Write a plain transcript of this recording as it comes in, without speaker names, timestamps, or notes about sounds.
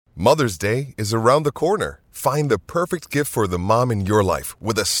Mother's Day is around the corner. Find the perfect gift for the mom in your life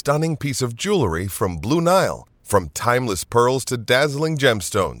with a stunning piece of jewelry from Blue Nile. From timeless pearls to dazzling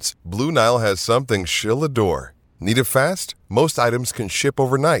gemstones, Blue Nile has something she'll adore. Need it fast? Most items can ship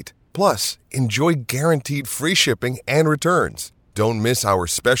overnight. Plus, enjoy guaranteed free shipping and returns. Don't miss our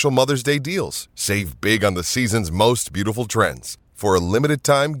special Mother's Day deals. Save big on the season's most beautiful trends. For a limited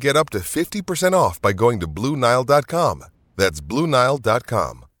time, get up to 50% off by going to BlueNile.com. That's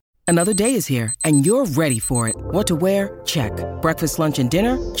BlueNile.com. Another day is here, and you're ready for it. What to wear? Check. Breakfast, lunch, and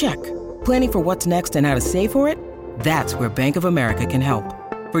dinner? Check. Planning for what's next and how to save for it? That's where Bank of America can help.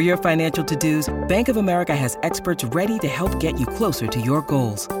 For your financial to-dos, Bank of America has experts ready to help get you closer to your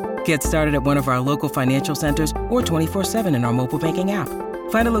goals. Get started at one of our local financial centers or 24/7 in our mobile banking app.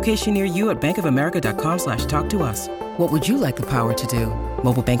 Find a location near you at bankofamerica.com/talktous. What would you like the power to do?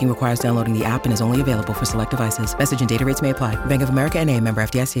 Mobile banking requires downloading the app and is only available for select devices. Message and data rates may apply. Bank of America N.A., member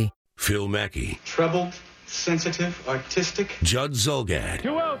FDIC. Phil Mackey. Troubled, sensitive, artistic. Judd Zulgad.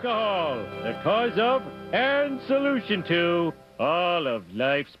 To alcohol, the cause of and solution to all of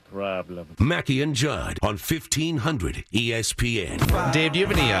life's problems. Mackey and Judd on 1500 ESPN. Dave, do you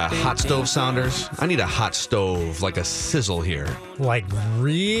have any hot stove sounders? I need a hot stove, like a sizzle here. Like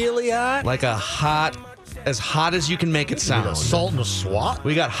really hot? Like a hot, as hot as you can make it sound. Salt and a swat?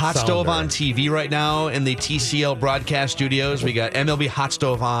 We got Hot Sounder. Stove on TV right now in the TCL broadcast studios. We got MLB Hot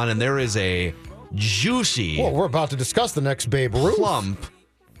Stove on, and there is a juicy Well, we're about to discuss the next Babe Ruth. plump,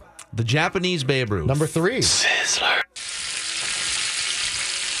 the Japanese Babe Ruth. Number 3. Sizzler.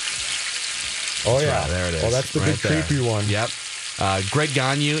 Oh, yeah. Right, there it is. Oh, that's the Right big there. creepy one. Yep. Greg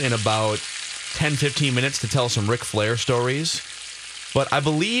Gagne in about 10-15 minutes to tell some Ric Flair stories. But I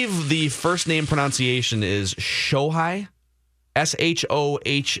believe the first name pronunciation is Shohei.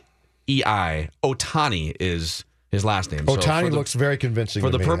 Shohei. Otani is his last name. Otani looks very convincing For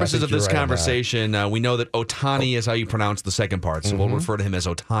to the me. purposes I of think this you're right on that. conversation, we know that Otani is how you pronounce the second part, so we'll refer to him as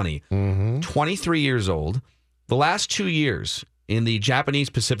Otani. 23 years old. The last 2 years in the Japanese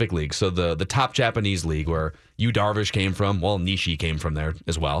Pacific League, so the top Japanese league where Yu Darvish came from, well, Nishi came from there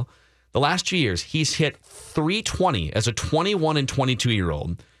as well. The last 2 years, he's hit .320 as a 21 and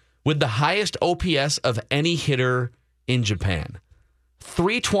 22-year-old with the highest OPS of any hitter in Japan.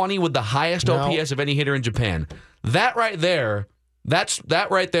 .320 with the highest OPS of any hitter in Japan. That right there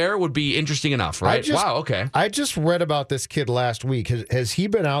would be interesting enough, right? Wow, okay. I just read about this kid last week. Has he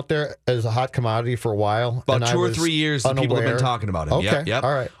been out there as a hot commodity for a while? About 2 or 3 years that people have been talking about him. Okay, Yep.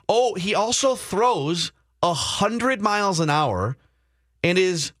 all right. Oh, he also throws 100 miles an hour and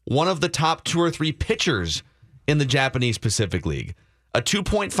is one of the top 2 or 3 pitchers in the Japanese Pacific League. A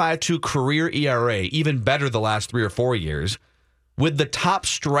 2.52 career ERA, even better the last 3 or 4 years, with the top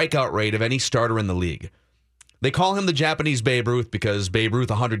strikeout rate of any starter in the league. They call him the Japanese Babe Ruth because Babe Ruth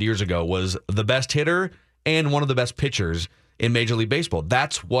 100 years ago was the best hitter and one of the best pitchers in Major League Baseball.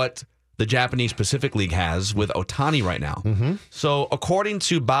 That's what the Japanese Pacific League has with Otani right now. So according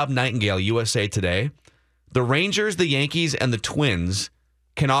to Bob Nightingale, USA Today, the Rangers, the Yankees, and the Twins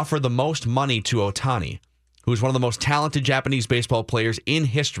can offer the most money to Otani, who's one of the most talented Japanese baseball players in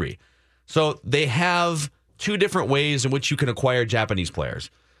history. So they have 2 different ways in which you can acquire Japanese players.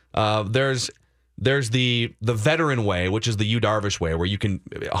 There's the veteran way, which is the Yu Darvish way, where you can,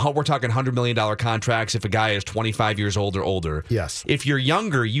 we're talking $100 million contracts if a guy is 25 years old or older. Yes. If you're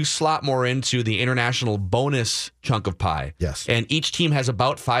younger, you slot more into the international bonus chunk of pie. Yes. And each team has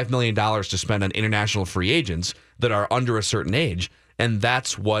about $5 million to spend on international free agents that are under a certain age. And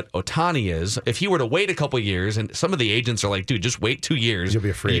that's what Otani is. If he were to wait a couple of years, and some of the agents are like, dude, just wait 2 years. You'll be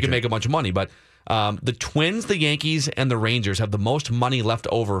a free and you can agent. make a bunch of money. But the Twins, the Yankees, and the Rangers have the most money left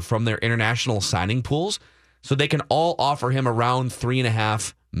over from their international signing pools. So they can all offer him around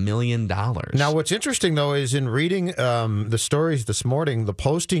 $3.5 million. Now, what's interesting, though, is in reading the stories this morning, the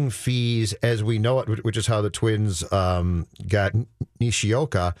posting fees as we know it, which is how the Twins got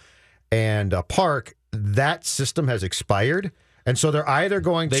Nishioka and Park, that system has expired. And so they're either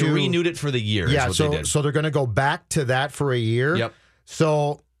going They to... renewed it for the year. Yeah, is what they did. so they're going to go back to that for a year. Yep.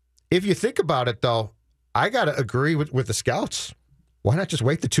 So if you think about it, though, I got to agree with the scouts. Why not just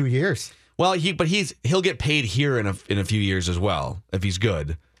wait the 2 years? Well, he'll get paid here in a few years as well if he's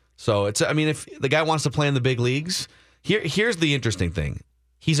good. So if the guy wants to play in the big leagues, here's the interesting thing.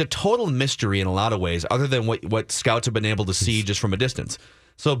 He's a total mystery in a lot of ways, other than what scouts have been able to see just from a distance.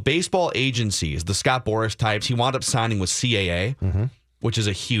 So baseball agencies, the Scott Boras types, he wound up signing with CAA, which is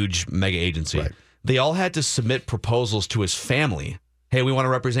a huge mega agency. Right. They all had to submit proposals to his family. Hey, we want to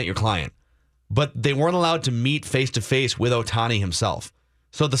represent your client. But they weren't allowed to meet face-to-face with Otani himself.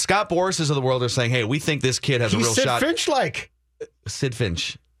 So the Scott Borases of the world are saying, hey, we think this kid has a real Sid shot. Finch-like. Sid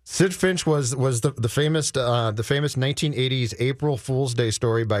Finch. Sid Finch was the famous 1980s April Fool's Day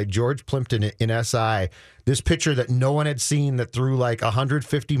story by George Plimpton in SI. This pitcher that no one had seen that threw like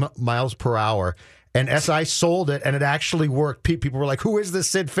 150 miles per hour. And SI sold it, and it actually worked. People were like, "Who is this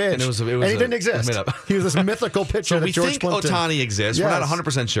Sid Finch?" And, he didn't exist. He was this mythical pitcher. So that we George think Plimpton. Ohtani exists. Yes. We're not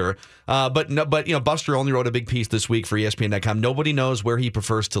 100% sure. But Buster only wrote a big piece this week for ESPN.com. Nobody knows where he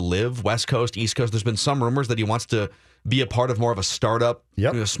prefers to live, West Coast, East Coast. There's been some rumors that he wants to be a part of more of a startup,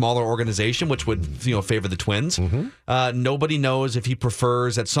 smaller organization, which would favor the Twins. Mm-hmm. Nobody knows if he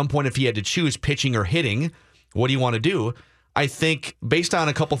prefers, at some point, if he had to choose pitching or hitting, what do you want to do? I think, based on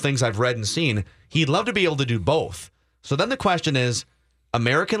a couple things I've read and seen, he'd love to be able to do both. So then the question is,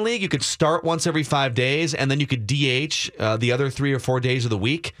 American League, you could start once every 5 days, and then you could DH the other 3 or 4 days of the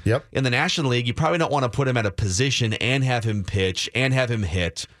week. Yep. In the National League, you probably don't want to put him at a position and have him pitch and have him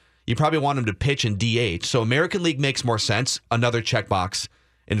hit. You probably want him to pitch and DH. So American League makes more sense. Another checkbox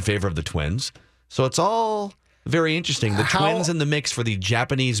in favor of the Twins. So it's all very interesting. The Twins in the mix for the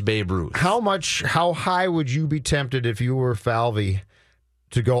Japanese Babe Ruth. How high would you be tempted if you were Falvey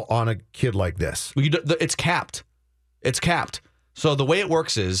to go on a kid like this? It's capped. It's capped. So the way it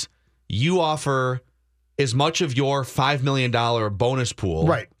works is you offer as much of your $5 million bonus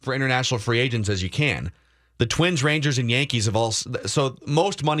pool for international free agents as you can. The Twins, Rangers, and Yankees have all. So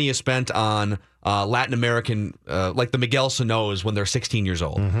most money is spent on Latin American, like the Miguel Sano's when they're 16 years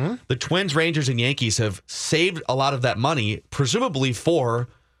old. Mm-hmm. The Twins, Rangers, and Yankees have saved a lot of that money, presumably for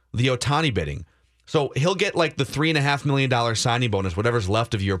the Ohtani bidding. So he'll get like the $3.5 million signing bonus, whatever's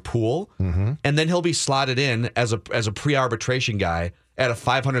left of your pool, and then he'll be slotted in as a pre-arbitration guy at a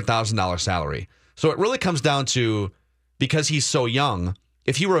 $500,000 salary. So it really comes down to, because he's so young.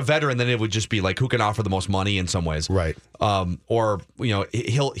 If he were a veteran, then it would just be like who can offer the most money in some ways, right? Or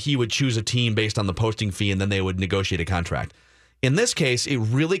he would choose a team based on the posting fee, and then they would negotiate a contract. In this case, it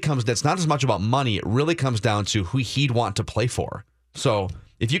really comes. That's not as much about money. It really comes down to who he'd want to play for. So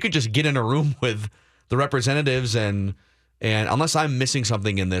if you could just get in a room with the representatives and unless I'm missing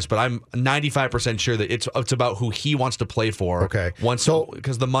something in this, but I'm 95% sure that it's about who he wants to play for. Okay.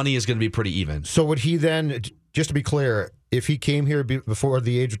 Because the money is going to be pretty even. So would he then, just to be clear, if he came here before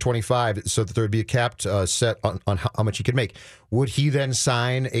the age of 25, so that there would be a capped set on how much he could make, would he then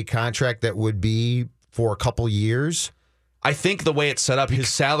sign a contract that would be for a couple years? I think the way it's set up, his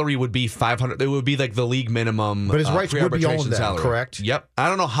salary would be $500. It would be like the league minimum. But his rights would be owned then, correct? Yep. I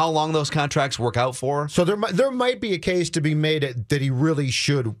don't know how long those contracts work out for. So there might be a case to be made that he really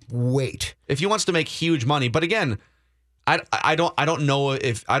should wait if he wants to make huge money. But again, I don't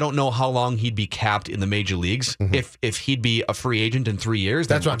know how long he'd be capped in the major leagues. Mm-hmm. If he'd be a free agent in 3 years,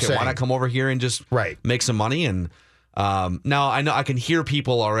 then that's what I'm saying. Why not come over here and just make some money? And now I know I can hear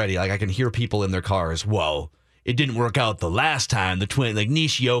people already. Like I can hear people in their cars. Whoa. It didn't work out the last time. The Twins, like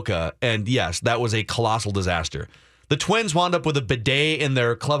Nishioka, and yes, that was a colossal disaster. The Twins wound up with a bidet in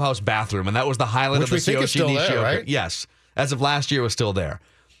their clubhouse bathroom, and that was the highlight of the Tsuyoshi Nishioka. There, right? Yes, as of last year, it was still there.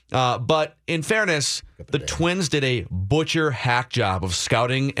 But in fairness, the Twins did a butcher hack job of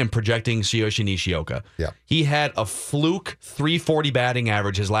scouting and projecting Tsuyoshi Nishioka. Yeah. He had a fluke 340 batting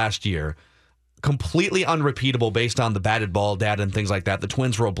average his last year, completely unrepeatable based on the batted ball data and things like that. The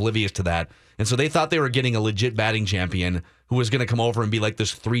Twins were oblivious to that. And so they thought they were getting a legit batting champion who was going to come over and be like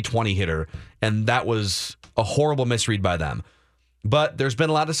this 320 hitter. And that was a horrible misread by them. But there's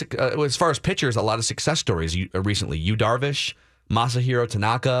been a lot of, as far as pitchers, a lot of success stories recently. Yu Darvish, Masahiro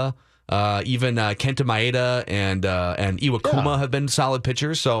Tanaka, even Kenta Maeda and Iwakuma have been solid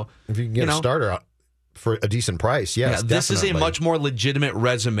pitchers. So if you can get a starter for a decent price, yes, this is a much more legitimate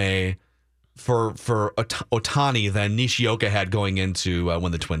resume for Ohtani than Nishioka had going into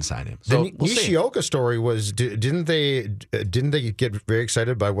when the Twins signed him. So the Nishioka story was didn't they get very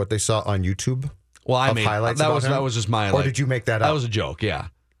excited by what they saw on YouTube? Well, highlights that was just my. Or did you make that up? That was a joke. Yeah.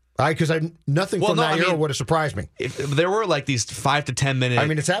 Because nothing from that era would have surprised me. There were like these 5 to 10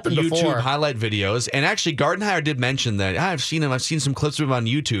 minute it's happened YouTube before. highlight videos, and actually Gardenhire did mention that I've seen him. I've seen some clips of him on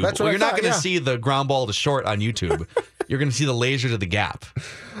YouTube. That's what you're not going to see the ground ball to short on YouTube. You're going to see the laser to the gap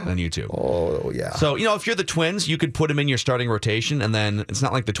on YouTube. Oh yeah. So if you're the Twins, you could put him in your starting rotation, and then it's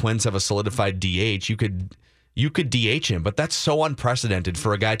not like the Twins have a solidified DH. You could DH him, but that's so unprecedented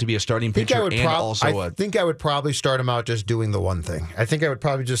for a guy to be a starting pitcher I think I would probably start him out just doing the one thing. I think I would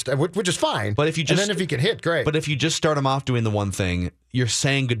probably which is fine. But if you just, and then if he can hit, great. But if you just start him off doing the one thing, you're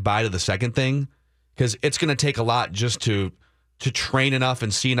saying goodbye to the second thing, because it's going to take a lot just to train enough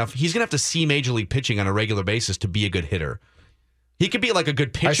and see enough. He's going to have to see major league pitching on a regular basis to be a good hitter. He could be like a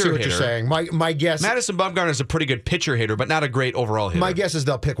good pitcher hitter. I see what you're saying. My guess, Madison Bumgarner is a pretty good pitcher hitter, but not a great overall hitter. My guess is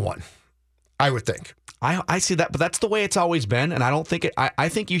they'll pick one. I would think. I see that, but that's the way it's always been, and I don't think I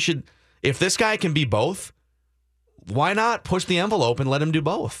think you should. If this guy can be both, why not push the envelope and let him do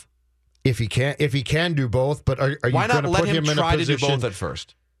both? If he can do both, but are you why not going to let put him him try in a position? to do both at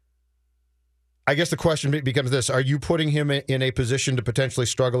first? I guess the question becomes this: are you putting him in a position to potentially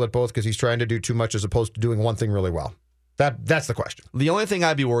struggle at both because he's trying to do too much as opposed to doing one thing really well? That's the question. The only thing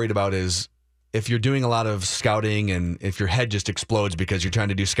I'd be worried about is if you're doing a lot of scouting and if your head just explodes because you're trying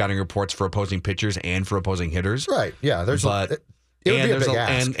to do scouting reports for opposing pitchers and for opposing hitters. Right. Yeah. It would be a big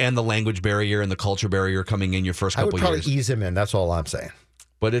ask. And the language barrier and the culture barrier coming in your first couple years. I would probably ease him in. That's all I'm saying.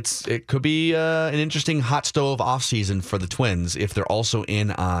 But it could be an interesting hot stove offseason for the Twins if they're also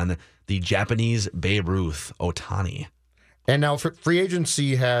in on the Japanese Babe Ruth, Ohtani. And now free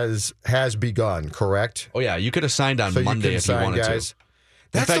agency has begun, correct? Oh, yeah. You could have signed on Monday if you wanted to.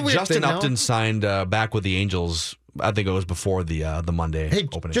 In fact, Justin Upton signed back with the Angels. I think it was before the Monday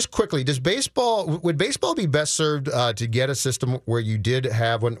opening. Just quickly, would baseball be best served to get a system where you did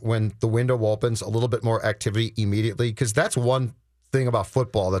have, when the window opens, a little bit more activity immediately? Because that's one thing about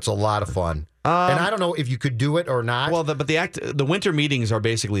football that's a lot of fun. And I don't know if you could do it or not. Well, the winter meetings are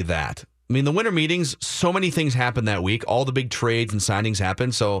basically that. I mean, the winter meetings, so many things happen that week. All the big trades and signings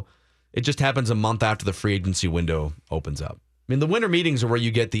happen. So it just happens a month after the free agency window opens up. I mean, the winter meetings are where you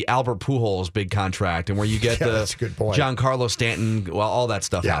get the Albert Pujols big contract and where you get the Giancarlo Stanton. Well, all that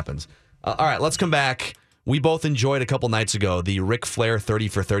stuff happens. All right, let's come back. We both enjoyed a couple nights ago the Ric Flair 30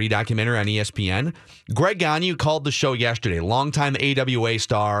 for 30 documentary on ESPN. Greg Gagne called the show yesterday, longtime AWA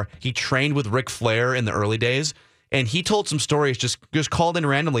star. He trained with Ric Flair in the early days, and he told some stories, just called in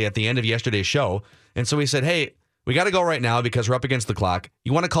randomly at the end of yesterday's show. And so he said, hey, we got to go right now because we're up against the clock.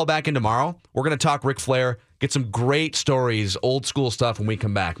 You want to call back in tomorrow? We're going to talk Ric Flair, get some great stories, old school stuff when we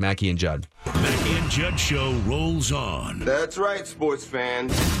come back. Mackey and Judd. Mackey and Judd show rolls on. That's right, sports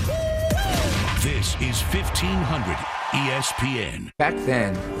fans. This is 1500 ESPN. Back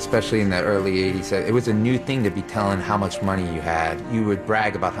then, especially in the early 80s, it was a new thing to be telling how much money you had. You would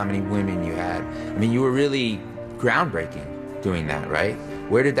brag about how many women you had. I mean, you were really groundbreaking doing that, right?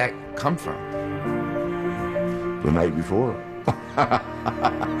 Where did that come from? The night before.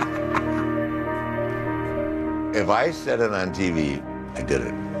 If I said it on TV, I did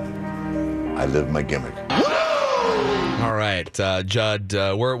it. I lived my gimmick. All right, Judd,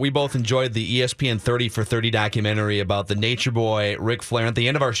 we both enjoyed the ESPN 30 for 30 documentary about the Nature Boy, Ric Flair. At the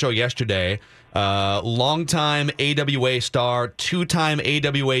end of our show yesterday, longtime AWA star, two-time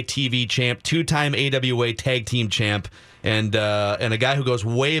AWA TV champ, two-time AWA tag team champ, and a guy who goes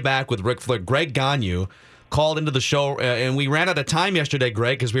way back with Ric Flair, Greg Gagne, called into the show, and we ran out of time yesterday,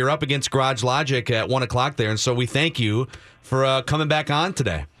 Greg, because we were up against Garage Logic at 1 o'clock there, and so we thank you for coming back on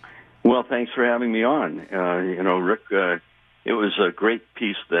today. Well, thanks for having me on. Rick, it was a great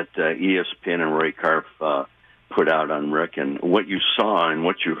piece that ESPN and Ray Karp put out on Rick, and what you saw and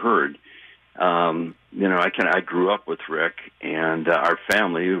what you heard. I grew up with Rick, and our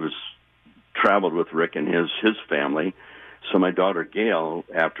family traveled with Rick and his family. So my daughter Gail,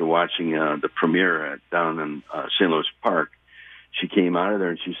 after watching the premiere down in St. Louis Park, she came out of there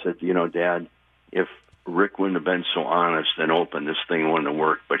and she said, Dad, if Rick wouldn't have been so honest and open, this thing wouldn't have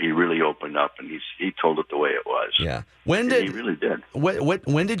worked. But he really opened up and he told it the way it was. Yeah, he really did.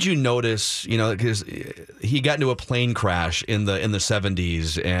 When did you notice? Because he got into a plane crash in the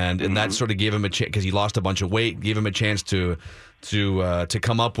 70s, and that sort of gave him a chance because he lost a bunch of weight, gave him a chance to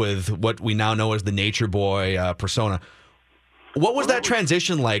come up with what we now know as the Nature Boy persona. What was that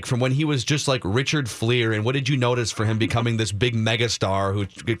transition like from when he was just like Richard Fliehr, and what did you notice for him becoming this big megastar who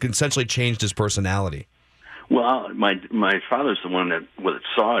essentially changed his personality? Well, my father's the one that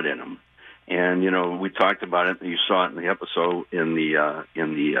saw it in him, and we talked about it. You saw it in the episode in the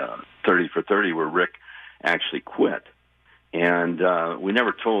 30 for 30 where Rick actually quit, and we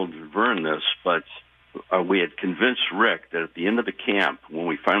never told Vern this, but we had convinced Rick that at the end of the camp when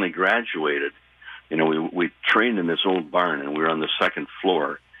we finally graduated. We trained in this old barn, and we were on the second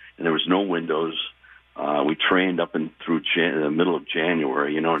floor, and there was no windows. We trained up through the middle of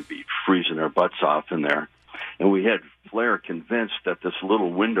January, it'd be freezing our butts off in there. And we had Flair convinced that this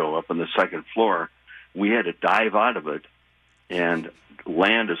little window up on the second floor, we had to dive out of it and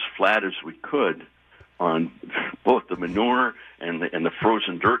land as flat as we could on both the manure and the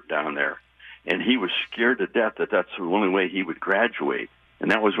frozen dirt down there. And he was scared to death that that's the only way he would graduate. And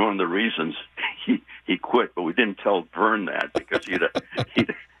that was one of the reasons he quit, but we didn't tell Vern that because he'd have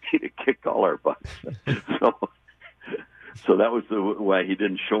kicked all our butts. So that was why he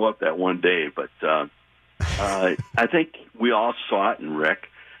didn't show up that one day. But I think we all saw it in Rick,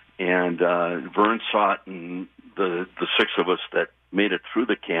 and Vern saw it in the six of us that made it through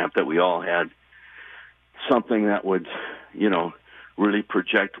the camp, that we all had something that would, really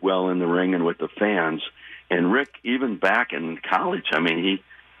project well in the ring and with the fans. And Rick, even back in college, I mean,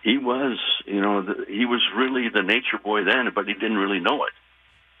 he was, he was really the nature boy then, but he didn't really know it.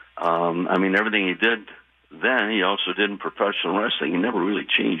 I mean, everything he did then, he also did in professional wrestling. He never really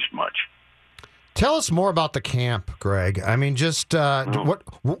changed much. Tell us more about the camp, Greg. I mean, just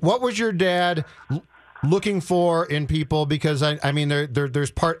what was your dad looking for in people? Because I mean,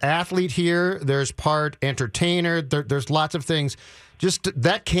 there's part athlete here, there's part entertainer, there's lots of things. Just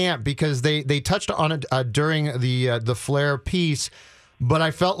that camp, because they touched on it during the Flair piece, but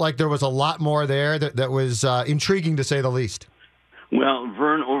I felt like there was a lot more there that was intriguing, to say the least. Well,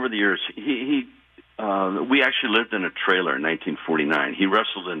 Vern, over the years, we actually lived in a trailer in 1949. He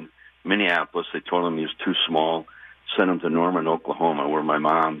wrestled in Minneapolis. They told him he was too small. Sent him to Norman, Oklahoma, where my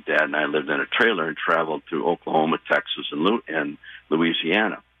mom, dad, and I lived in a trailer and traveled to Oklahoma, Texas, and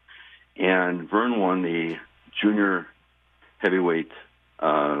Louisiana. And Vern won the junior heavyweight,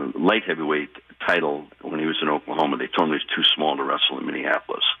 light heavyweight title when he was in Oklahoma. They told him he was too small to wrestle in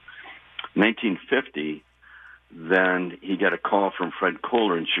Minneapolis. 1950, then he got a call from Fred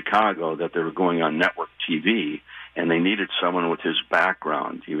Kohler in Chicago that they were going on network TV, and they needed someone with his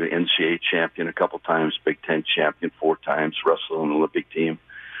background. He was NCAA champion a couple times, Big Ten champion 4 times, wrestled on the Olympic team.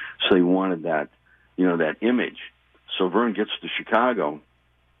 So he wanted that, that image. So Vern gets to Chicago,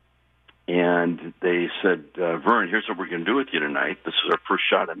 and they said, Vern, here's what we're going to do with you tonight. This is our first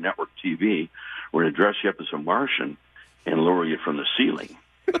shot at network TV. We're going to dress you up as a Martian and lower you from the ceiling.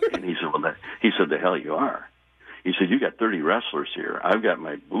 And he said, the hell you are. He said, you got 30 wrestlers here. I've got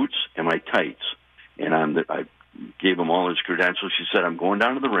my boots and my tights. And I gave him all his credentials. She said, I'm going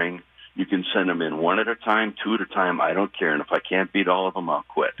down to the ring. You can send them in 1 at a time, 2 at a time. I don't care. And if I can't beat all of them, I'll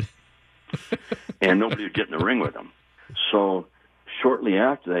quit. And nobody would get in the ring with him. So shortly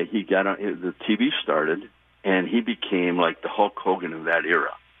after that, he got on, the TV started, and he became like the Hulk Hogan of that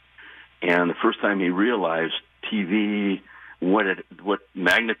era. And the first time he realized TV, what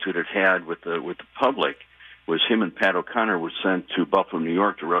magnitude it had with the public, was him and Pat O'Connor were sent to Buffalo, New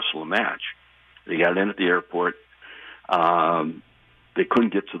York to wrestle a match. They got in at the airport. They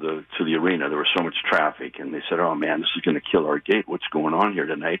couldn't get to the arena. There was so much traffic, and they said, "Oh man, this is going to kill our gate. What's going on here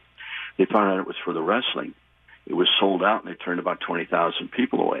tonight?" They found out it was for the wrestling. It was sold out, and they turned about 20,000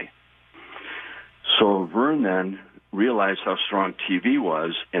 people away. So Vern then realized how strong TV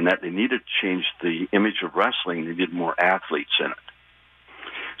was, and that they needed to change the image of wrestling. They needed more athletes in it.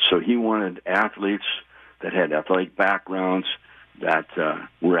 So he wanted athletes that had athletic backgrounds, that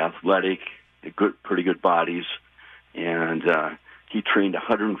were athletic, pretty good bodies, and he trained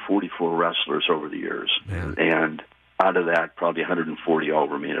 144 wrestlers over the years. Man. And out of that, probably 140 all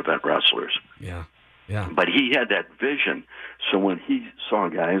were main event wrestlers. Yeah. But he had that vision. So when he saw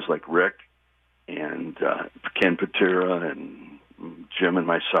guys like Rick and Ken Patera and Jim and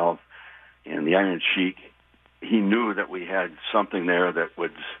myself and the Iron Sheik, he knew that we had something there that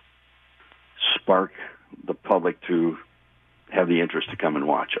would spark the public to have the interest to come and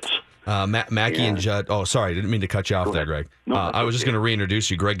watch us. Mackie and Judd. Oh, sorry, didn't mean to cut you off there, Greg. No, I was just going to reintroduce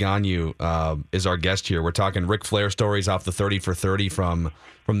you. Greg Gagne is our guest here. We're talking Ric Flair stories off the 30 for 30 from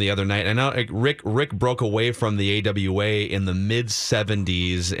the other night. I know Rick broke away from the AWA in the mid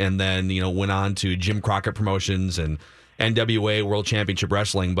 70s, and then went on to Jim Crockett Promotions and NWA World Championship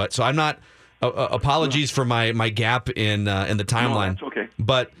Wrestling. But so I'm not. Apologies for my gap in the timeline. No, that's okay.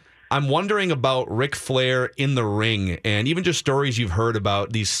 But I'm wondering about Ric Flair in the ring, and even just stories you've heard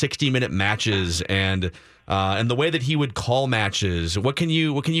about these 60-minute matches and the way that he would call matches. What can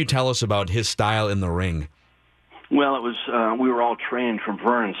you tell us about his style in the ring? Well, it was we were all trained from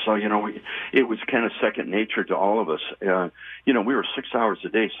Vern, so it was kind of second nature to all of us. We were 6 hours a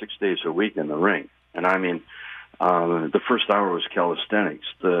day, 6 days a week in the ring, and I mean. The first hour was calisthenics.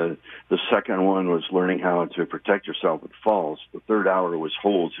 The second one was learning how to protect yourself with falls. The third hour was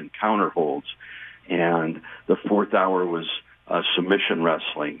holds and counter holds. And the fourth hour was submission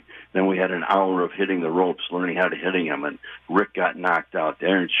wrestling. Then we had an hour of hitting the ropes, learning how to hitting them. And Rick got knocked out.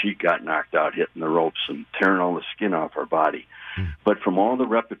 Aaron Sheik got knocked out hitting the ropes and tearing all the skin off our body. But from all the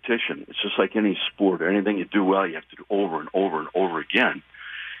repetition, it's just like any sport. Anything you do well, you have to do over and over and over again.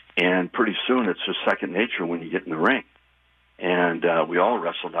 And pretty soon it's just second nature when you get in the ring. And we all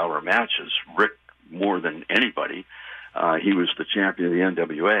wrestled our matches. Rick, more than anybody, he was the champion of the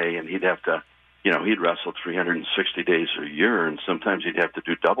NWA, and he'd have to, he'd wrestle 360 days a year, and sometimes he'd have to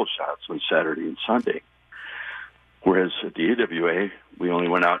do double shots on Saturday and Sunday. Whereas at the AWA, we only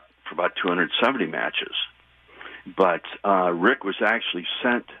went out for about 270 matches. But Rick was actually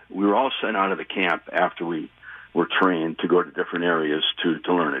we were all sent out of the camp after we were trained to go to different areas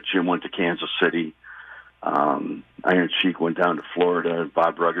to learn it. Jim went to Kansas City. Iron Sheik went down to Florida.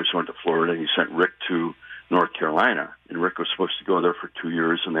 Bob Ruggers went to Florida. He sent Rick to North Carolina, and Rick was supposed to go there for 2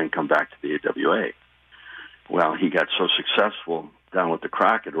 years and then come back to the AWA. Well, he got so successful down with the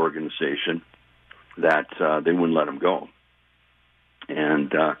Crockett organization that they wouldn't let him go. And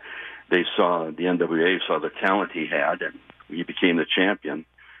the NWA saw the talent he had, and he became the champion.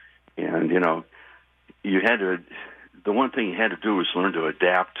 And, the one thing you had to do was learn to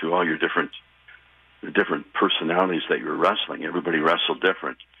adapt to all your different personalities that you were wrestling. Everybody wrestled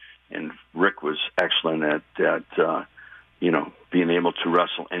different. And Rick was excellent at being able to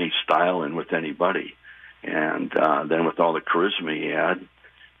wrestle any style and with anybody. And then with all the charisma he had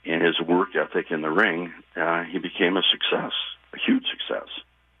and his work ethic in the ring, he became a success, a huge success.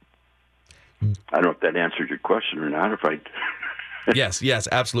 I don't know if that answered your question or not. Yes,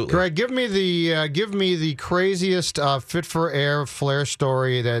 absolutely. Greg, give me the craziest Fit for Air Flair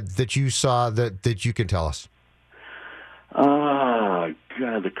story that you saw that you can tell us. Oh,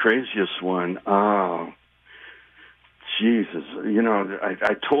 God, the craziest one. Oh, Jesus.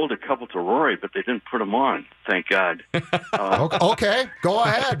 I told a couple to Rory, but they didn't put them on. Thank God. Okay, go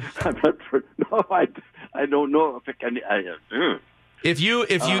ahead. No, I don't know if I can. If you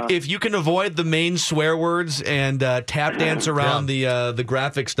can avoid the main swear words and tap dance around the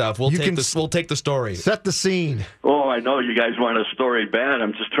graphic stuff, we'll take the story. Set the scene. Oh, I know you guys want a story bad.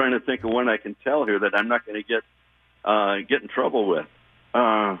 I'm just trying to think of one I can tell here that I'm not going to get in trouble with.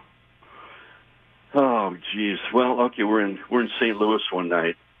 Oh, geez. Well, okay, we're in St. Louis one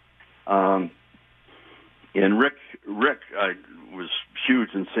night, and Rick was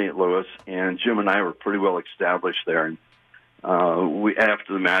huge in St. Louis, and Jim and I were pretty well established there. And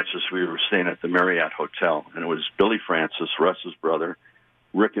after the matches, we were staying at the Marriott Hotel, and it was Billy Francis, Russ's brother,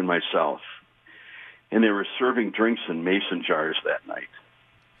 Rick, and myself. And they were serving drinks in mason jars that night.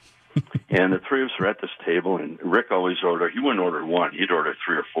 And the three of us were at this table, and Rick always ordered. He wouldn't order one; he'd order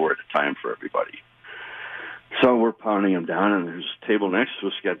 3 or 4 at a time for everybody. So we're pounding them down, and there's a table next to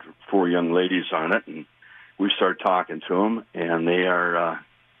us got 4 young ladies on it, and we start talking to them, and they are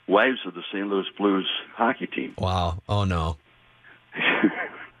wives of the St. Louis Blues hockey team. Wow! Oh no!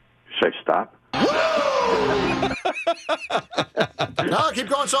 Should I stop? No, keep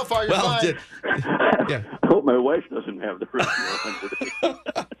going so far. You're fine. Yeah. I hope my wife doesn't have the radio on today.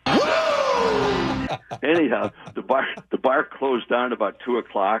 Anyhow, the bar closed down about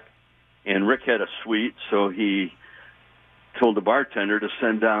 2:00, and Rick had a suite, so he told the bartender to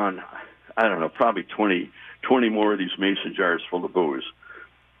send down, I don't know, probably 20 more of these mason jars full of booze.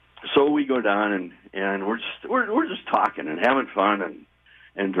 So we go down and we're just talking and having fun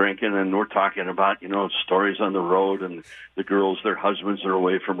and drinking, and we're talking about stories on the road and the girls, their husbands are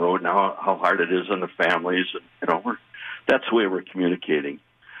away from road now, how hard it is on the families. And, that's the way we're communicating.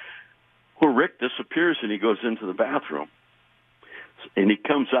 Well, Rick disappears and he goes into the bathroom, and he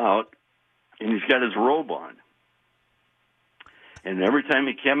comes out and he's got his robe on, and every time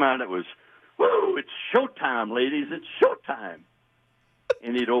he came out, it was, "Woo! It's showtime, ladies! It's showtime!"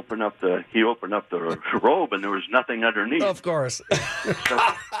 And he'd open up the robe, and there was nothing underneath. Of course.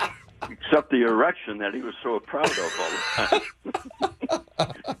 Except the erection that he was so proud of all the time.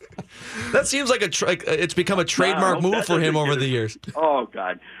 That seems like it's become a trademark move for him over the years. Oh,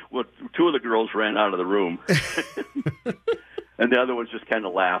 God. Well, 2 of the girls ran out of the room. And the other ones just kind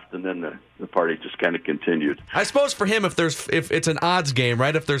of laughed, and then the party just kind of continued. I suppose for him, if it's an odds game,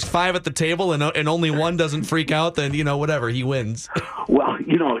 right? If there's 5 at the table and only one doesn't freak out, then whatever, he wins. Well,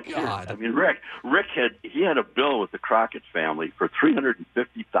 God. I mean, Rick had a bill with the Crockett family for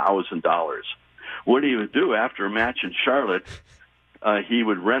 $350,000. What he would do after a match in Charlotte, he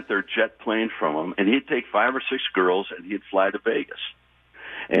would rent their jet plane from them, and he'd take 5 or 6 girls, and he'd fly to Vegas,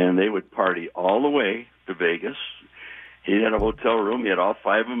 and they would party all the way to Vegas. He had a hotel room. He had all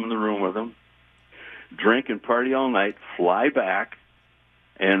 5 of them in the room with him, drink and party all night, fly back,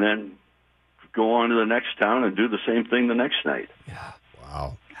 and then go on to the next town and do the same thing the next night. Yeah.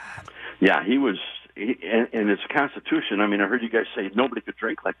 Wow. Yeah, and his constitution, I mean, I heard you guys say nobody could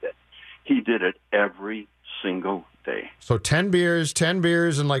drink like that. He did it every single day. So 10 beers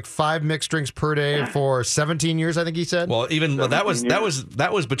and like 5 mixed drinks per day for 17 years, I think he said. Well, that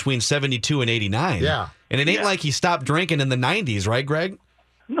was between 72 and 89. Yeah. And it ain't like he stopped drinking in the 90s, right, Greg?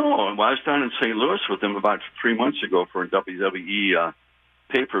 No, I was down in St. Louis with him about 3 months ago for a WWE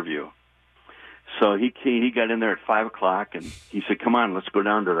pay-per-view. So he got in there at 5:00, and he said, "Come on, let's go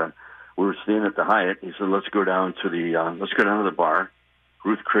down to we were staying at the Hyatt." He said, "Let's go down to the bar."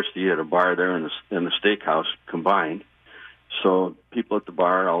 Ruth Christie had a bar there in the steakhouse combined. So people at the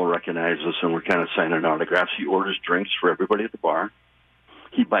bar all recognize us, and we're kind of signing autographs. He orders drinks for everybody at the bar.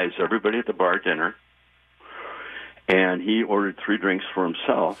 He buys everybody at the bar dinner. And he ordered 3 drinks for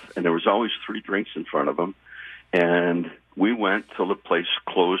himself, and there was always 3 drinks in front of him. And we went till the place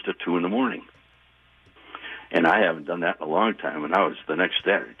closed at 2 a.m. And I haven't done that in a long time. And I was the next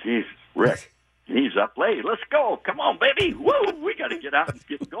day, Jesus, Rick, he's up late. Let's go. Come on, baby. Woo, we got to get out and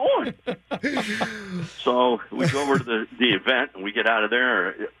get going. So we go over to the event, and we get out of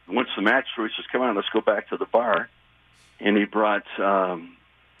there. Once the match through, he says, come on, let's go back to the bar. And he brought 2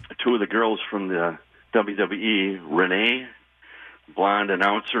 of the girls from the WWE, Renee, blonde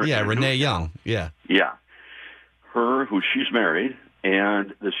announcer. Yeah, Renee Young. Yeah. Yeah. Her, who she's married,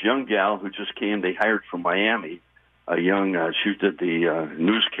 and this young gal who just came, they hired from Miami, a young, she did the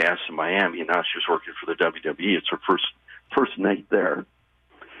newscast in Miami, and now she's working for the WWE. It's her first night there.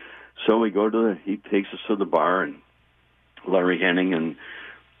 So we go he takes us to the bar, and Larry Hennig and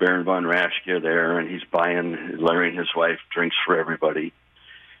Baron von Raschke are there, and he's buying Larry and his wife drinks for everybody.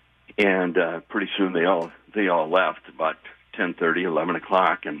 And pretty soon they all left, about 10:30, 11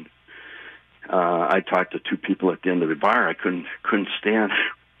 o'clock, and I talked to 2 people at the end of the bar. I couldn't stand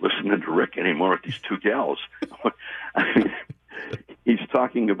listening to Rick anymore with these 2 gals. I mean, he's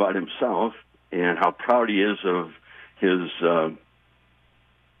talking about himself and how proud he is of his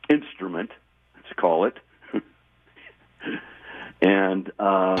instrument, let's call it. And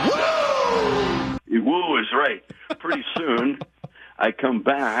woo is right. Pretty soon, I come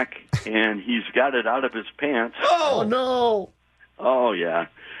back, and he's got it out of his pants. Oh, no. Oh, yeah.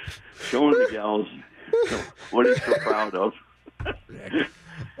 Showing the gals what he's so proud of.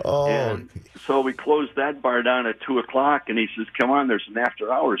 Oh. And so we closed that bar down at 2 o'clock, and he says, come on, there's an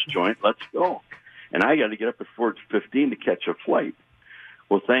after-hours joint. Let's go. And I got to get up at 4:15 to catch a flight.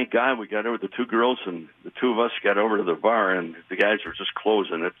 Well, thank God we got over, the 2 girls and the 2 of us got over to the bar, and the guys were just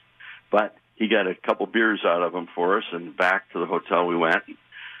closing it. But he got a couple beers out of them for us, and back to the hotel we went.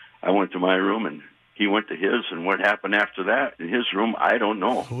 I went to my room, and he went to his, and what happened after that in his room, I don't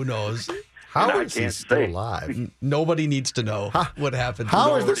know. Who knows? How is he still alive? Nobody needs to know what happened.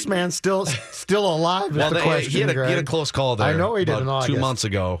 How is this man still alive? Well, he had a close call there. I know he did in about August. 2 months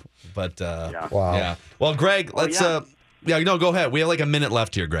ago. But wow. Yeah. Well, Greg, let's go ahead. We have like a minute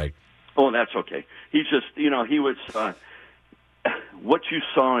left here, Greg. Oh, that's okay. He just, he was what you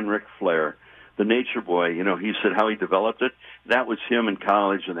saw in Ric Flair, the Nature Boy. He said how he developed it. That was him in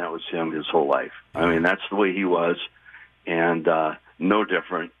college, and that was him his whole life. I mean, that's the way he was, and no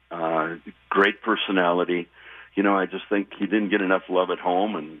different. Great personality. I just think he didn't get enough love at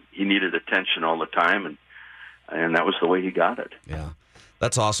home, and he needed attention all the time, and that was the way he got it. Yeah.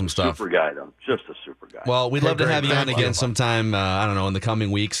 That's awesome stuff. Super guy, though. Just a super guy. Well, we'd love to have you on again sometime, I don't know, in the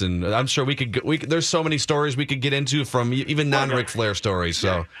coming weeks. And I'm sure there's so many stories we could get into from even non-Ric Flair stories.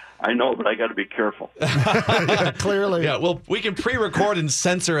 So I know, but I got to be careful. Clearly. Yeah, well, we can pre-record and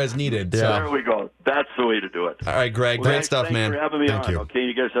censor as needed. Yeah. So. There we go. That's the way to do it. All right, Greg. Great stuff, man. Thanks for having me on. You. Okay,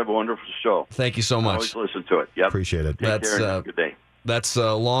 you guys have a wonderful show. Thank you so much. Always listen to it. Yep. Appreciate it. Take care and have a good day. That's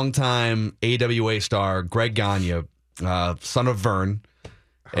a longtime AWA star, Greg Gagne, son of Vern.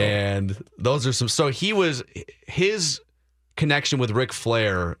 And those are so his connection with Ric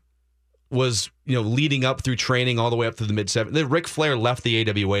Flair was, leading up through training all the way up to the mid-70s. Ric Flair left the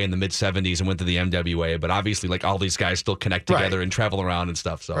AWA in the mid-70s and went to the MWA, but obviously, like, all these guys still connect together and travel around and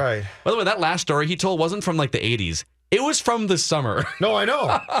stuff. So, right. By the way, that last story he told wasn't from, like, the 80s. It was from the summer. No, I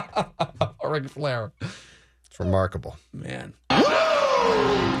know. Ric Flair. It's remarkable. Man.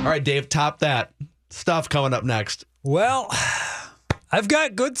 All right, Dave, top that. Stuff coming up next. Well, I've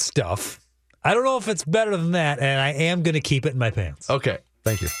got good stuff. I don't know if it's better than that, and I am going to keep it in my pants. Okay.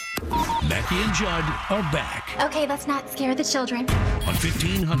 Thank you. Mackie and Judd are back Okay, let's not scare the children. on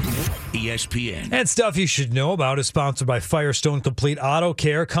 1500 ESPN. And Stuff You Should Know About is sponsored by Firestone Complete Auto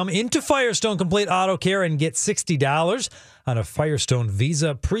Care. Come into Firestone Complete Auto Care and get $60 on a Firestone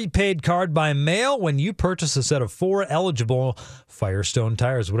Visa prepaid card by mail when you purchase a set of 4 eligible Firestone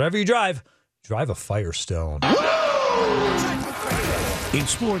tires. Whatever you drive a Firestone. In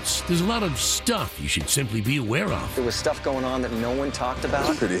sports, there's a lot of stuff you should simply be aware of. There was stuff going on that no one talked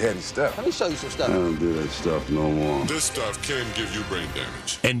about. Pretty heady stuff. Let me show you some stuff. I don't do that stuff no more. This stuff can give you brain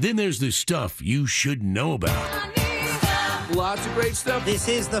damage. And then there's the stuff you should know about. Lots of great stuff. This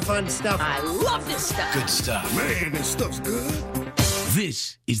is the fun stuff. I love this stuff. Good stuff. Man, this stuff's good.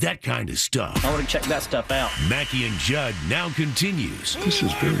 This is that kind of stuff. I want to check that stuff out. Mackie and Judd now continues. This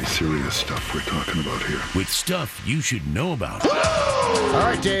is very serious stuff we're talking about here. With stuff you should know about. All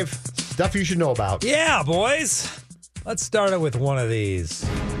right, Dave. Stuff you should know about. Yeah, boys. Let's start it with one of these.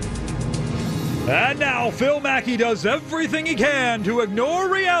 And now Phil Mackey does everything he can to ignore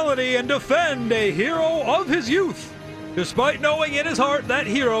reality and defend a hero of his youth, despite knowing in his heart that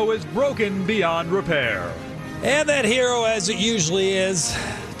hero is broken beyond repair. And that hero, as it usually is,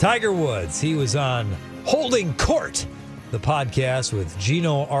 Tiger Woods. He was on Holding Court, the podcast with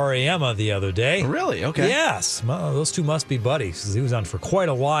Gino Auriemma the other day. Really? Okay. Yes. Well, those two must be buddies, because he was on for quite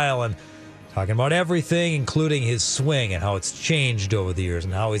a while and talking about everything, including his swing and how it's changed over the years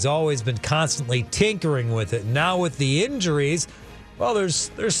and how he's always been constantly tinkering with it. Now with the injuries, well,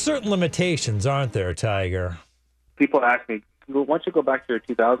 there's certain limitations, aren't there, Tiger? People ask me, why don't you go back to your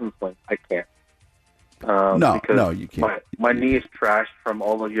 2000 swing? I can't. No, you can't. My knee is trashed from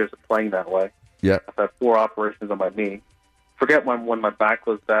all those years of playing that way. Yeah. I've had 4 operations on my knee. Forget when my back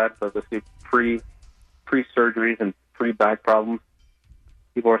was bad, so this is pre-surgeries and pre-back problems.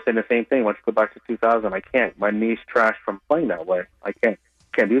 People are saying the same thing. Why don't you go back to 2000? I can't. My knee's trashed from playing that way. I can't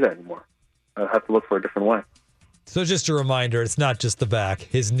do that anymore. I have to look for a different way. So just a reminder, it's not just the back.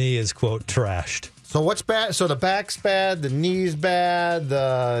 His knee is, quote, trashed. So what's bad? So the back's bad, the knee's bad,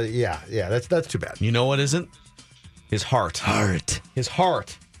 that's too bad. You know what isn't? His heart. His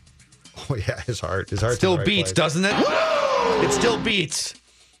heart. Oh, yeah, his heart. His heart still beats, doesn't it? It still beats.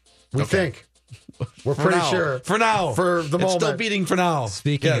 We think. We're pretty sure. For now. For the moment. It's still beating for now.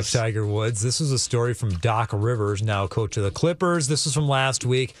 Speaking of Tiger Woods, this was a story from Doc Rivers, now coach of the Clippers. This was from last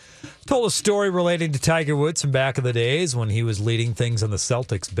week. Told a story relating to Tiger Woods from back in the days when he was leading things on the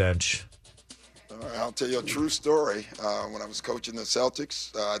Celtics bench. I'll tell you a true story. When I was coaching the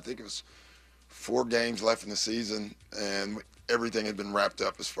Celtics, I think it was 4 games left in the season, and everything had been wrapped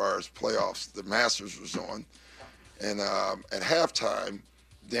up as far as playoffs. The Masters was on. And at halftime,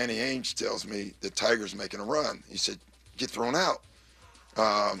 Danny Ainge tells me that Tiger's making a run. He said, get thrown out.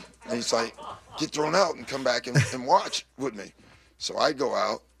 And he's like, get thrown out and come back and watch with me. So I go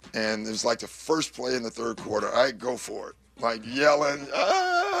out, and it was like the first play in the third quarter. I go for it, like yelling,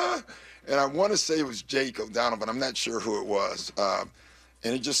 ah! And I want to say it was Jake O'Donnell, but I'm not sure who it was.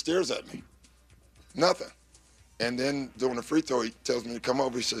 And he just stares at me. Nothing. And then during the free throw, he tells me to come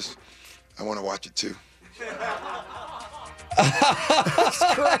over. He says, I want to watch it too.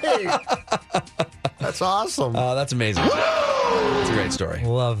 That's great. That's awesome. That's amazing. It's a great story.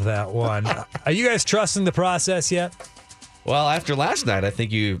 Love that one. Are you guys trusting the process yet? Well, after last night, I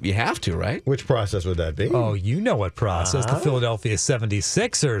think you have to, right? Which process would that be? Oh, you know what process. The Philadelphia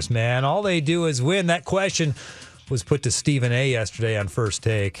 76ers, man. All they do is win. That question was put to Stephen A. yesterday on First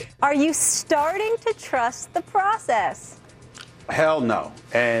Take. Are you starting to trust the process? Hell no.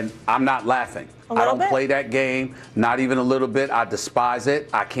 And I'm not laughing. I don't play that game, not even a little bit. I despise it.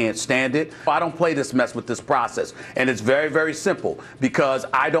 I can't stand it. I don't play this mess with this process. And it's very, very simple because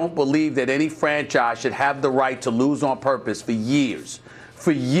I don't believe that any franchise should have the right to lose on purpose for years,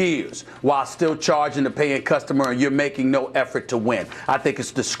 while still charging the paying customer and you're making no effort to win. I think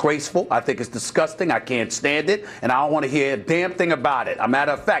it's disgraceful. I think it's disgusting. I can't stand it. And I don't want to hear a damn thing about it. As a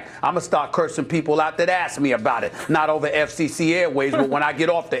matter of fact, I'm going to start cursing people out that ask me about it. Not over FCC airways, but when I get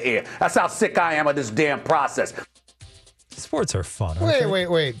off the air. That's how sick I am of this damn process. Sports are fun.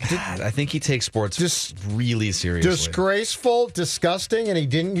 Wait. I think he takes sports just really seriously. Disgraceful, disgusting, and he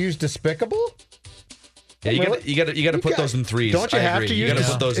didn't use despicable? Yeah, you got to put those in threes. Don't you have to use? You got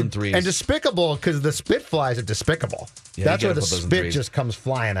to put those in threes. And despicable because the spit flies are despicable. Yeah, that's where the spit just comes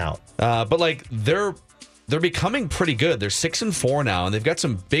flying out. But like they're becoming pretty good. They're 6-4 now, and they've got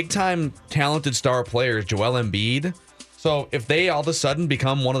some big time talented star players. Joel Embiid. So if they all of a sudden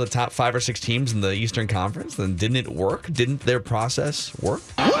become one of the top 5 or 6 teams in the Eastern Conference, then didn't it work? Didn't their process work?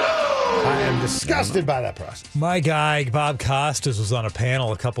 I am disgusted by that process. My guy, Bob Costas, was on a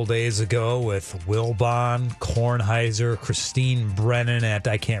panel a couple days ago with Wilbon, Kornheiser, Christine Brennan at,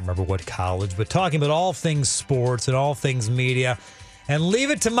 I can't remember what college, but talking about all things sports and all things media. And leave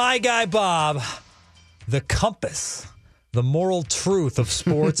it to my guy, Bob, the compass, the moral truth of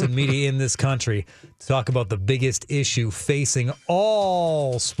sports and media in this country, to talk about the biggest issue facing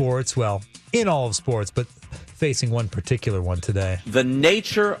all sports, well, in all of sports, but facing one particular one today. The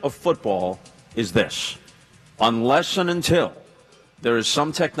nature of football is this. Unless and until there is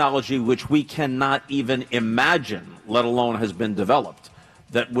some technology which we cannot even imagine, let alone has been developed,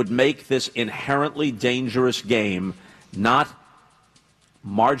 that would make this inherently dangerous game not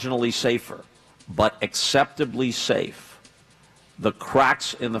marginally safer, but acceptably safe. The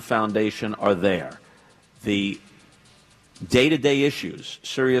cracks in the foundation are there. The day-to-day issues,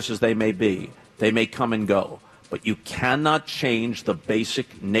 serious as they may be, they may come and go. But you cannot change the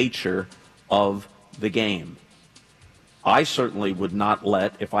basic nature of the game. I certainly would not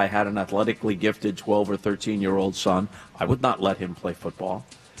let, if I had an athletically gifted 12 or 13-year-old son, I would not let him play football.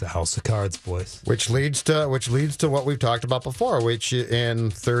 It's a house of cards, boys. Which leads to what we've talked about before, which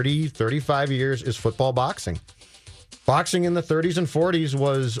in 30, 35 years is football boxing. Boxing in the 30s and 40s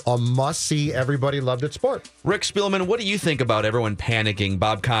was a must-see. Everybody loved it sport. Rick Spielman, what do you think about everyone panicking?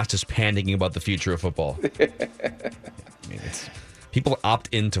 Bob Costas panicking about the future of football. People opt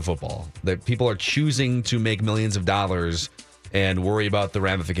into football. People are choosing to make millions of dollars and worry about the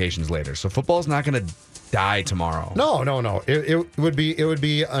ramifications later. So football's not going to die tomorrow. No. It would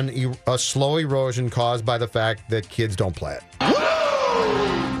be a slow erosion caused by the fact that kids don't play it.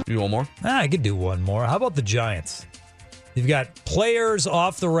 You want more? I could do one more. How about the Giants? You've got players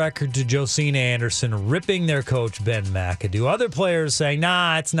off the record to Josina Anderson ripping their coach, Ben McAdoo. Other players saying,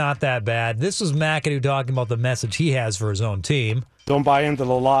 nah, it's not that bad. This was McAdoo talking about the message he has for his own team. Don't buy into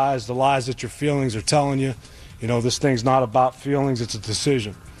the lies that your feelings are telling you. You know, this thing's not about feelings, it's a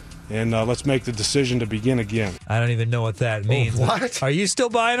decision. And let's make the decision to begin again. I don't even know what that means. What? Are you still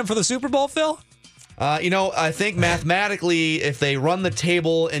buying him for the Super Bowl, Phil? I think mathematically, if they run the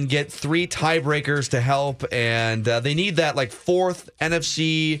table and get 3 tiebreakers to help, and they need that fourth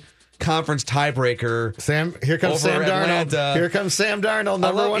NFC conference tiebreaker. Here comes Sam Darnold. Here comes Sam Darnold,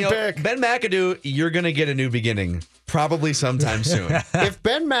 number one pick. Ben McAdoo, you're going to get a new beginning, probably sometime soon. If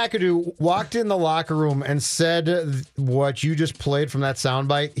Ben McAdoo walked in the locker room and said what you just played from that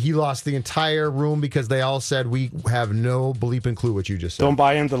soundbite, he lost the entire room because they all said, we have no bleeping clue what you just said. Don't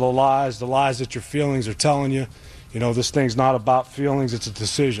buy into the lies that your feelings are telling you. You know, this thing's not about feelings, it's a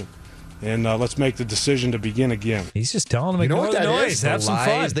decision. And let's make the decision to begin again. He's just telling them, ignore the noise, have some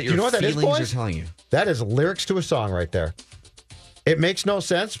fun. That your feelings are telling you. That is lyrics to a song right there. It makes no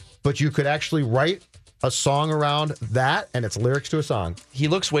sense, but you could actually write a song around that, and it's lyrics to a song. He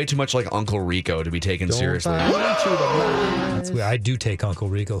looks way too much like Uncle Rico to be taken seriously. I do take Uncle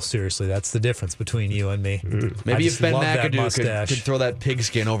Rico seriously. That's the difference between you and me. Maybe if Ben McAdoo could throw that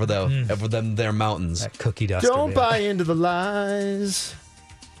pigskin over their mountains. That cookie duster. Don't buy into the lies.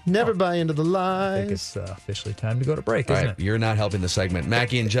 Never buy into the lies. I think it's officially time to go to break, isn't it? You're not helping the segment.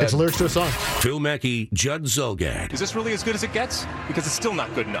 Mackie and Judd. It's lyrics to a song. Phil Mackey, Judd Zulgad. Is this really as good as it gets? Because it's still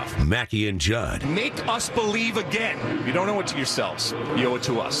not good enough. Mackey and Judd. Make us believe again. You don't owe it to yourselves. You owe it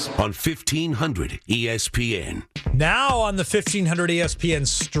to us. On 1500 ESPN. Now on the 1500 ESPN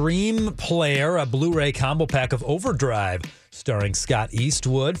Stream Player, a Blu-ray combo pack of Overdrive, starring Scott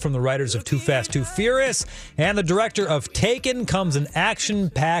Eastwood from the writers of Too Fast, Too Furious, and the director of Taken, comes an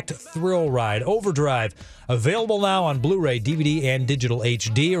action-packed thrill ride. Overdrive, available now on Blu-ray, DVD, and digital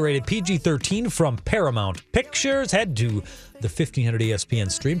HD, rated PG-13 from Paramount Pictures. Head to the 1500 ESPN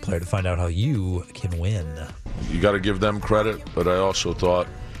Stream Player to find out how you can win. You got to give them credit, but I also thought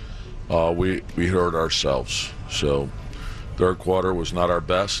we hurt ourselves. So third quarter was not our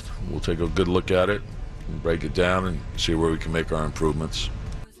best. We'll take a good look at it, break it down, and see where we can make our improvements.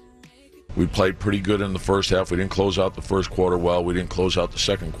 We played pretty good in the first half. We didn't close out the first quarter well. We didn't close out the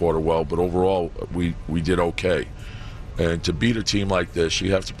second quarter well, but overall we did okay. And to beat a team like this,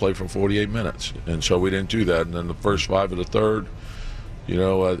 you have to play for 48 minutes. And so we didn't do that. And then the first 5 of the third, we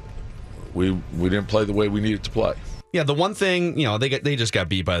didn't play the way we needed to play. Yeah, the one thing, they just got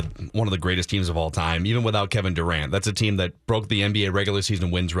beat by one of the greatest teams of all time, even without Kevin Durant. That's a team that broke the NBA regular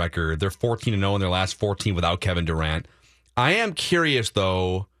season wins record. They're 14-0 in their last 14 without Kevin Durant. I am curious,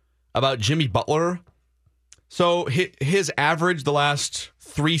 though, about Jimmy Butler. So his average the last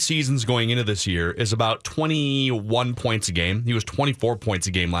 3 seasons going into this year is about 21 points a game. He was 24 points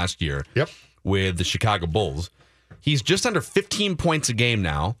a game last year with the Chicago Bulls. He's just under 15 points a game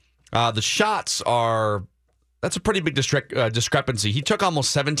now. The shots are... That's a pretty big discrepancy. He took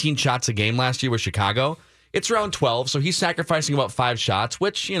almost 17 shots a game last year with Chicago. It's around 12, so he's sacrificing about 5 shots,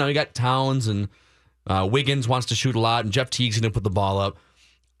 which, you got Towns and Wiggins wants to shoot a lot, and Jeff Teague's going to put the ball up.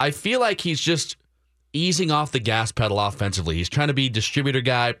 I feel like he's just easing off the gas pedal offensively. He's trying to be distributor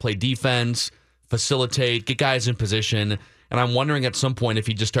guy, play defense, facilitate, get guys in position, and I'm wondering at some point if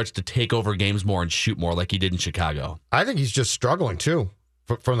he just starts to take over games more and shoot more like he did in Chicago. I think he's just struggling, too.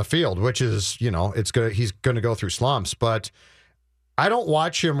 From the field, which is, it's good. He's going to go through slumps, but I don't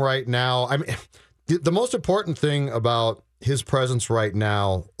watch him right now. I mean, the most important thing about his presence right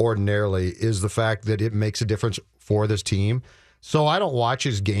now, ordinarily, is the fact that it makes a difference for this team. So I don't watch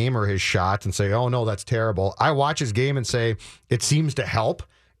his game or his shots and say, "Oh no, that's terrible." I watch his game and say it seems to help.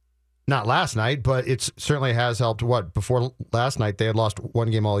 Not last night, but it certainly has helped. Before last night, they had lost one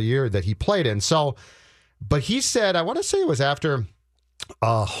game all year that he played in. So, but he said, I want to say it was after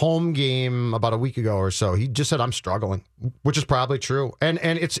a home game about a week ago or so, he just said, I'm struggling, which is probably true. And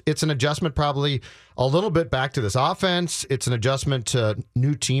it's an adjustment probably a little bit back to this offense. It's an adjustment to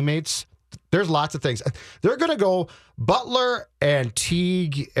new teammates There's lots of things. They're going to go, Butler and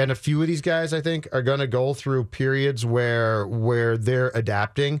Teague and a few of these guys, I think, are going to go through periods where they're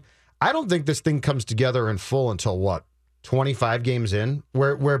adapting. I don't think this thing comes together in full until what? 25 games in,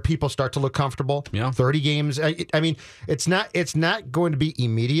 where people start to look comfortable. Yeah. 30 games. I mean, it's not going to be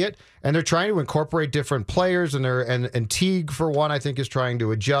immediate, and they're trying to incorporate different players, and Teague, for one, I think is trying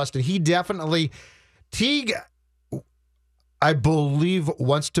to adjust, and Teague, I believe,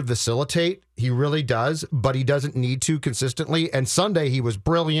 wants to facilitate. He really does, but he doesn't need to consistently. And Sunday he was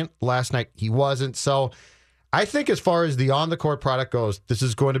brilliant. Last night he wasn't. So I think as far as the on-the-court product goes, this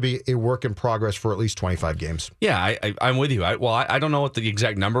is going to be a work in progress for at least 25 games. Yeah, I'm with you. I don't know what the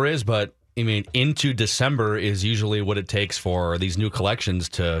exact number is, but I mean, into December is usually what it takes for these new collections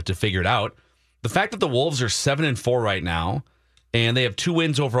to figure it out. The fact that the Wolves are 7-4 right now, and they have 2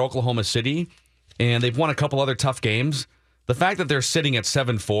 wins over Oklahoma City, and they've won a couple other tough games. The fact that they're sitting at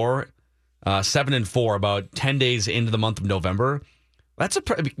 7-4, about 10 days into the month of November.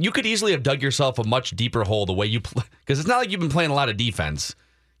 You could easily have dug yourself a much deeper hole the way you play, because it's not like you've been playing a lot of defense.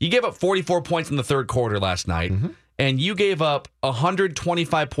 You gave up 44 points in the third quarter last night, and you gave up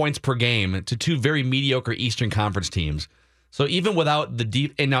 125 points per game to 2 very mediocre Eastern Conference teams. So even without the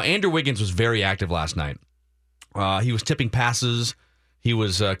deep, and now Andrew Wiggins was very active last night. He was tipping passes. He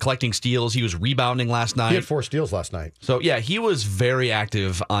was collecting steals. He was rebounding last night. He had 4 steals last night. So yeah, he was very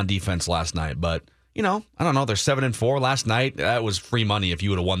active on defense last night, but I don't know. They're 7-4 last night. That was free money if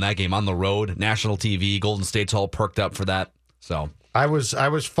you would have won that game on the road, national TV. Golden State's all perked up for that. So I was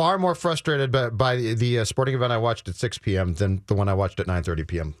far more frustrated by the sporting event I watched at 6 p.m. than the one I watched at 9:30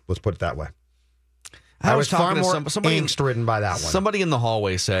 p.m. Let's put it that way. I was far more angst-ridden by that one. Somebody in the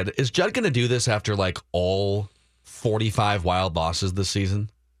hallway said, "Is Judd going to do this after like all 45 Wild losses this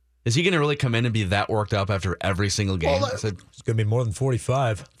season? Is he going to really come in and be that worked up after every single game?" I said, it's going to be more than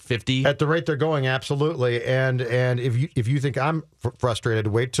 45. 50 at the rate they're going, absolutely. And if you think I'm frustrated,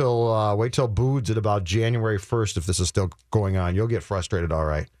 wait till Boods at about January 1st. If this is still going on, you'll get frustrated. All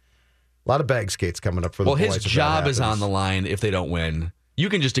right, a lot of bag skates coming up for the boys. Well, his job is on the line if they don't win. You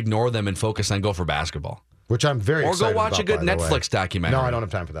can just ignore them and focus on Gopher basketball, which I'm very excited about. Or go watch a good Netflix documentary. No, I don't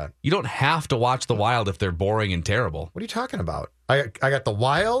have time for that. You don't have to watch the Wild if they're boring and terrible. What are you talking about? I got the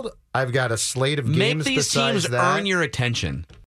Wild. I've got a slate of games. Make these teams earn your attention.